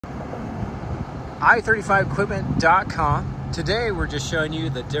i35equipment.com. Today we're just showing you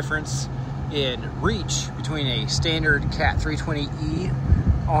the difference in reach between a standard Cat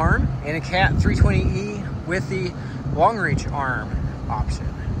 320E arm and a Cat 320E with the long reach arm option.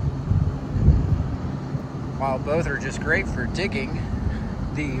 While both are just great for digging,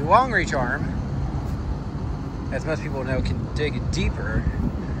 the long reach arm, as most people know, can dig deeper,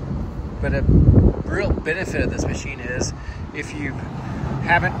 but a real benefit of this machine is if you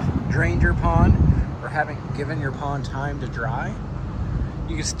haven't drained your pond or haven't given your pond time to dry,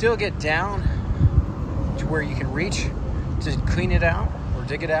 you can still get down to where you can reach to clean it out or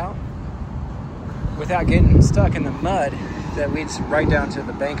dig it out without getting stuck in the mud that leads right down to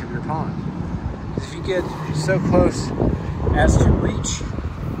the bank of your pond. Because if you get so close as to reach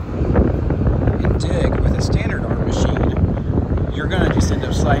and dig with a standard arm machine, you're going to just end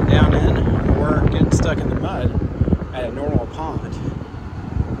up sliding down in or getting stuck in the mud at a normal pond.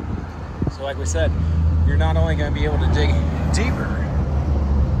 So like we said, you're not only going to be able to dig deeper,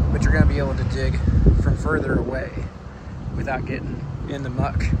 but you're going to be able to dig from further away without getting in the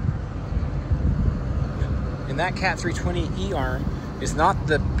muck. And that Cat 320E arm is not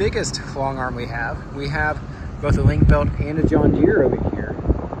the biggest long arm we have. We have both a Link Belt and a John Deere over here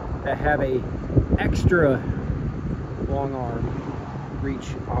that have a extra long arm reach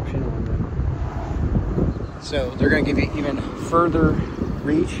option on them. So they're going to give you even further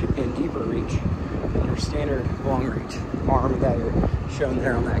reach and deeper reach than your standard long reach arm that are shown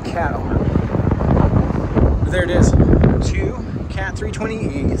there on that Cat arm. But there it is, two Cat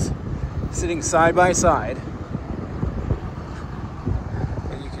 320Es sitting side by side.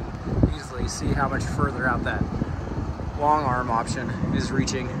 And you can easily see how much further out that long arm option is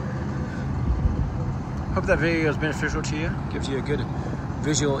reaching. Hope that video is beneficial to you, gives you a good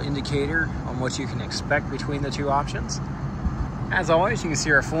visual indicator on what you can expect between the two options. As always, you can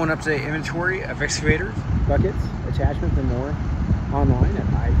see our full and up-to-date inventory of excavators, buckets, attachments, and more online at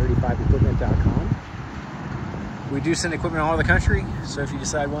i35equipment.com. We do send equipment all over the country, so if you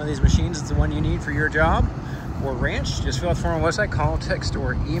decide one of these machines is the one you need for your job or ranch, just fill out the form on the website, call, text,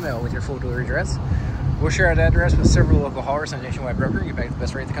 or email with your full delivery address. We'll share that address with several local haulers and a nationwide broker and get back the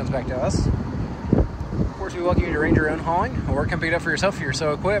best rate that comes back to us. Of course, we welcome you to arrange your own hauling or come pick it up for yourself if you're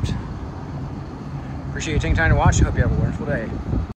so equipped. Appreciate you taking time to watch. I hope you have a wonderful day.